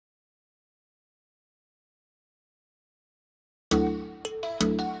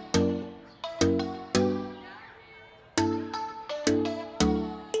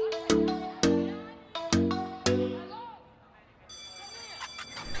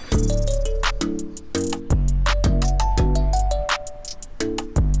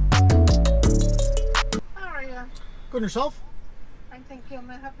Good and yourself? Fine, thank you.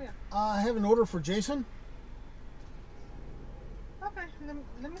 May I help you? I have an order for Jason. Okay,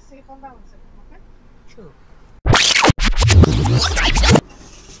 let me see. Hold on a second, okay? Sure.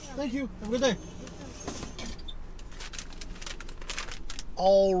 Thank you. Have a good day.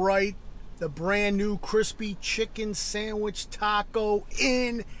 All right, the brand new crispy chicken sandwich taco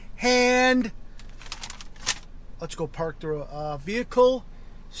in hand. Let's go park the vehicle,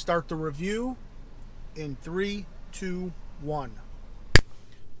 start the review in 3, 2, 1.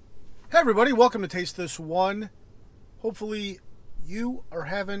 Hey everybody, welcome to Taste This One. Hopefully you are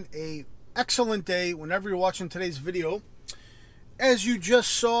having an excellent day whenever you're watching today's video. As you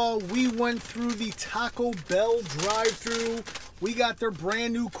just saw, we went through the Taco Bell drive-thru. We got their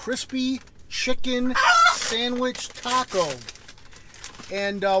brand new crispy chicken sandwich taco.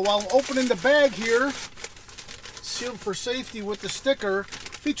 And while I'm opening the bag here, sealed for safety with the sticker,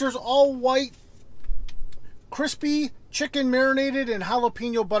 features all white crispy chicken marinated in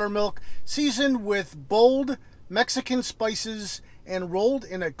jalapeno buttermilk, seasoned with bold Mexican spices and rolled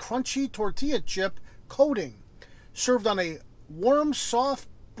in a crunchy tortilla chip coating. Served on a warm, soft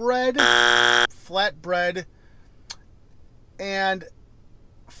bread, flat bread, and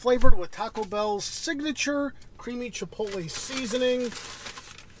flavored with Taco Bell's signature creamy chipotle seasoning.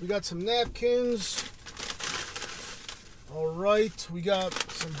 We got some napkins. All right, we got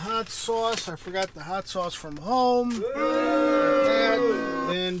some hot sauce. I forgot the hot sauce from home. Got that.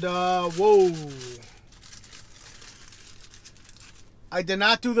 And, whoa. I did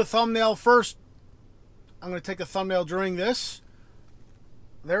not do the thumbnail first. I'm going to take a thumbnail during this.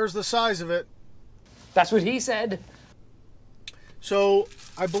 There's the size of it. That's what he said. So,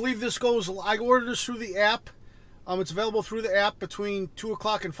 I believe this goes, I ordered this through the app. It's available through the app between 2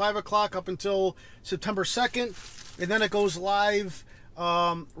 o'clock and 5 o'clock up until September 2nd. And then it goes live.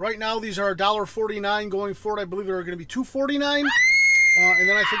 Right now, these are $1.49. Going forward, I believe they're going to be $2.49. And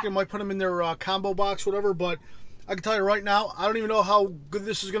then I think they might put them in their combo box, whatever. But I can tell you right now, I don't even know how good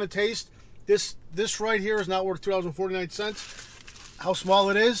this is going to taste. This right here is not worth $2.49. How small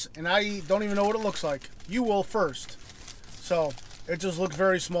it is, and I don't even know what it looks like. You will first. So, it just looks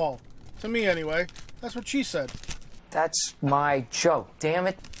very small. To me, anyway. That's what she said. That's my joke, damn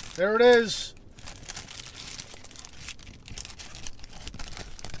it. There it is.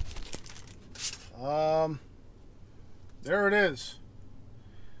 There it is.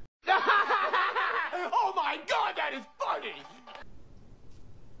 Oh my God, that is funny!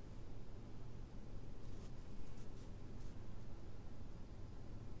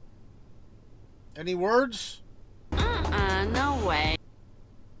 Any words? No way.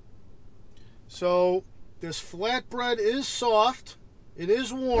 So, this flatbread is soft. It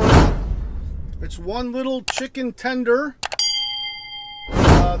is warm. It's one little chicken tender.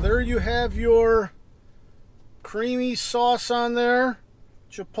 There you have your creamy sauce on there.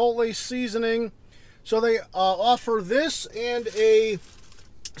 Chipotle seasoning. So they offer this and a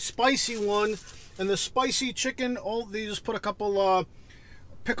spicy one. And the spicy chicken, they just put a couple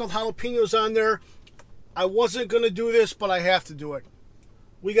pickled jalapenos on there. I wasn't going to do this, but I have to do it.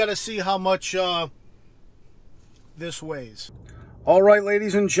 We got to see how much this weighs. All right,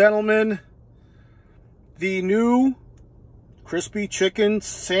 ladies and gentlemen, the new crispy chicken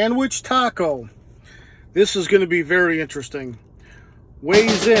sandwich taco. This is going to be very interesting.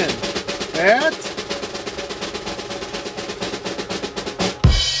 Weighs in at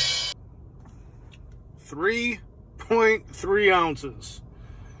 3.3 ounces.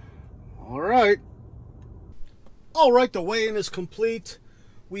 All right. All right, the weigh-in is complete.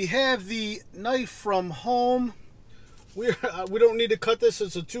 We have the knife from home. We don't need to cut this.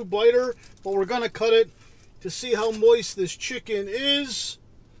 It's a 2-biter, but we're going to cut it to see how moist this chicken is.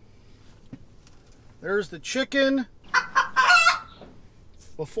 There's the chicken.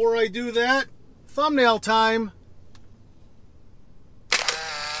 Before I do that, thumbnail time.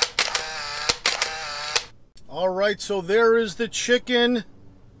 All right, so there is the chicken.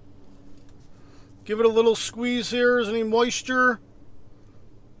 Give it a little squeeze here. Is any moisture?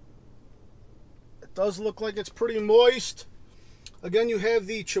 It does look like it's pretty moist. Again, you have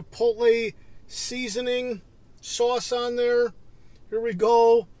the chipotle seasoning sauce on there. Here we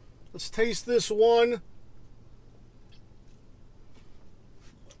go. Let's taste this one.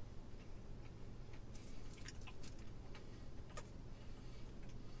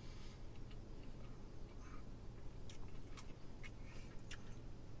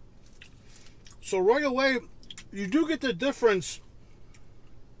 So right away, you do get the difference.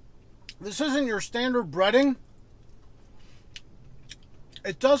 This isn't your standard breading.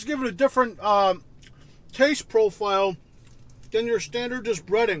 It does give it a different taste profile than your standard just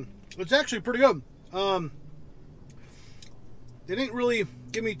breading. It's actually pretty good. they didn't really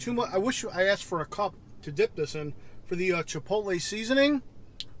give me too much. I wish I asked for a cup to dip this in for the chipotle seasoning.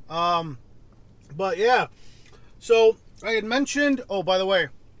 But yeah, so I had mentioned, oh, by the way,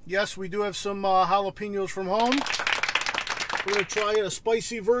 yes, we do have some jalapenos from home. We're going to try a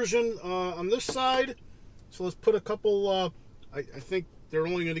spicy version on this side. So let's put a couple, I think they're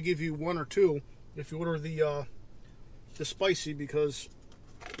only going to give you 1 or 2 if you order the spicy, because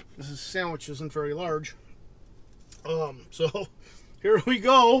this sandwich isn't very large. So here we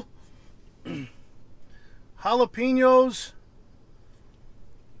go. Jalapenos.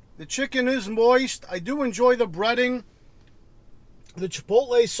 The chicken is moist. I do enjoy the breading. The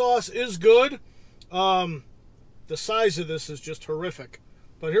chipotle sauce is good. The size of this is just horrific.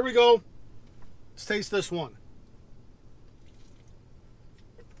 But here we go. Let's taste this one.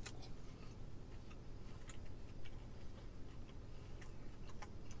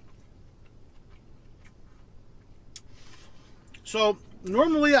 So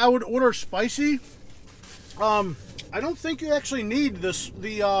normally I would order spicy. I don't think you actually need this.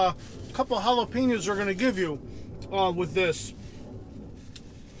 The couple of jalapenos are going to give you with this.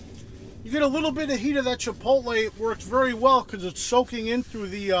 You get a little bit of heat of that chipotle. It works very well because it's soaking in through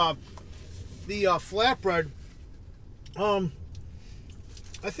the flatbread. I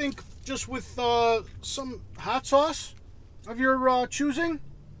think just with some hot sauce of your choosing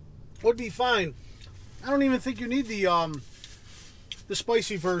would be fine. I don't even think you need the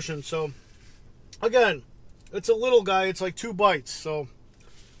spicy version. So again, it's a little guy. It's like 2 bites. So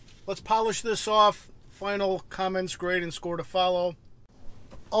let's polish this off. Final comments, grade, and score to follow.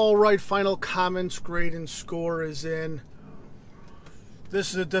 All right, final comments, grade, and score is in.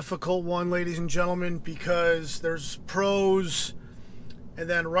 This is a difficult one, ladies and gentlemen, because there's pros, and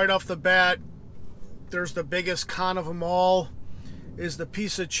then right off the bat, there's the biggest con of them all, is the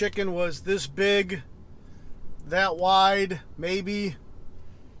piece of chicken was this big, that wide, maybe.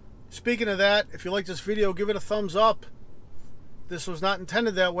 Speaking of that, if you like this video, give it a thumbs up. This was not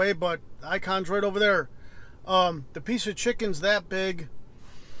intended that way, but the icon's right over there. The piece of chicken's that big.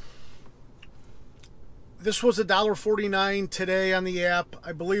 This was $1.49 today on the app.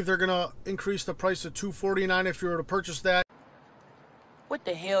 I believe they're going to increase the price to $2.49 if you were to purchase that. What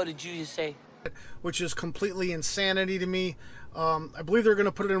the hell did you just say? Which is completely insanity to me. I believe they're going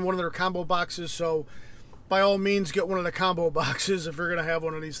to put it in one of their combo boxes, so by all means, get one of the combo boxes if you're going to have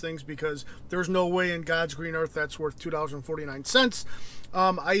one of these things, because there's no way in God's green earth that's worth $2.49.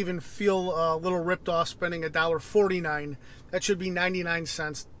 I even feel a little ripped off spending $1.49. That should be 99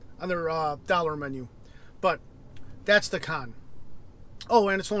 cents on their dollar menu. But that's the con. Oh,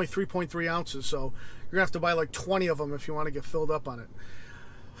 and it's only 3.3 ounces, so you're going to have to buy like 20 of them if you want to get filled up on it.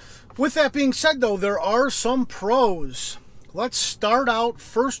 With that being said, though, there are some pros. Let's start out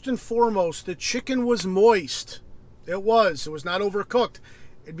first and foremost. The chicken was moist. It was not overcooked.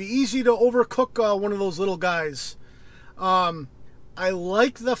 It'd be easy to overcook one of those little guys. I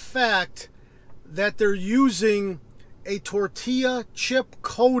like the fact that they're using a tortilla chip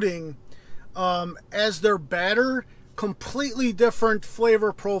coating as their batter. Completely different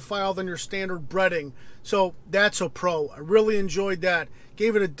flavor profile than your standard breading. So that's a pro. I really enjoyed that.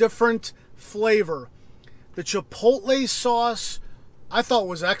 Gave it a different flavor. The chipotle sauce I thought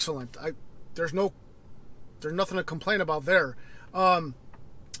was excellent. There's nothing to complain about there. And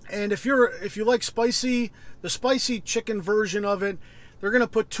if you like spicy, the spicy chicken version of it, they're gonna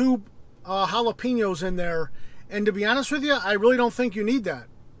put 2 jalapenos in there. And to be honest with you, I really don't think you need that.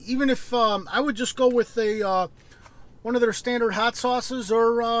 Even if I would just go with one of their standard hot sauces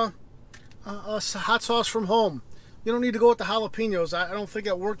or a hot sauce from home. You don't need to go with the jalapenos. I don't think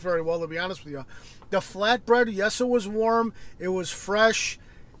it worked very well, to be honest with you. The flatbread, yes, it was warm. It was fresh.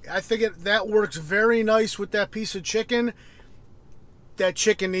 I think that works very nice with that piece of chicken. That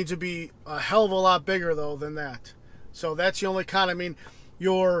chicken needs to be a hell of a lot bigger, though, than that. So that's the only con. I mean,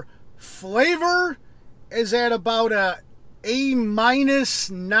 your flavor is at about A-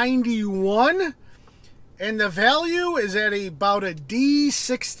 91, and the value is at about a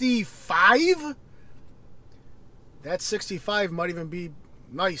D65. That 65 might even be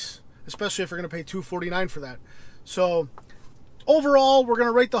nice, especially if you're going to pay $2.49 for that. So overall, we're going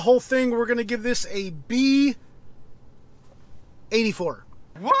to rate the whole thing. We're going to give this a B84.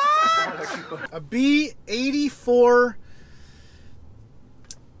 What? A B84.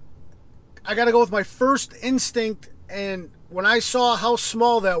 I got to go with my first instinct, and when I saw how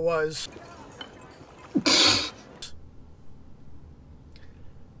small that was,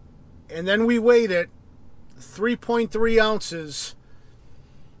 and then we weighed it, 3.3 ounces.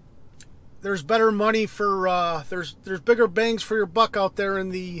 There's better money for there's bigger bangs for your buck out there in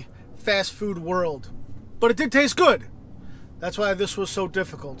the fast food world. But it did taste good. That's why this was so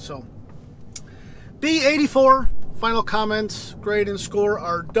difficult. So, B84, final comments, grade and score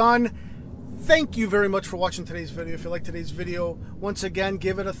are done. Thank you very much for watching today's video. If you like today's video, once again,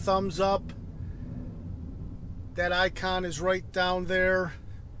 give it a thumbs up. That icon is right down there.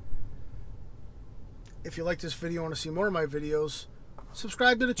 If you like this video and want to see more of my videos,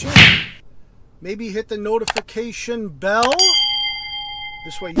 subscribe to the channel. Maybe hit the notification bell.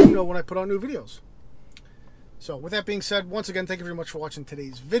 This way you know when I put out new videos. So with that being said, once again, thank you very much for watching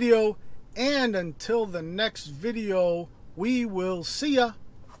today's video. And until the next video, we will see ya.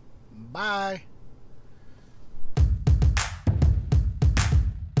 Bye.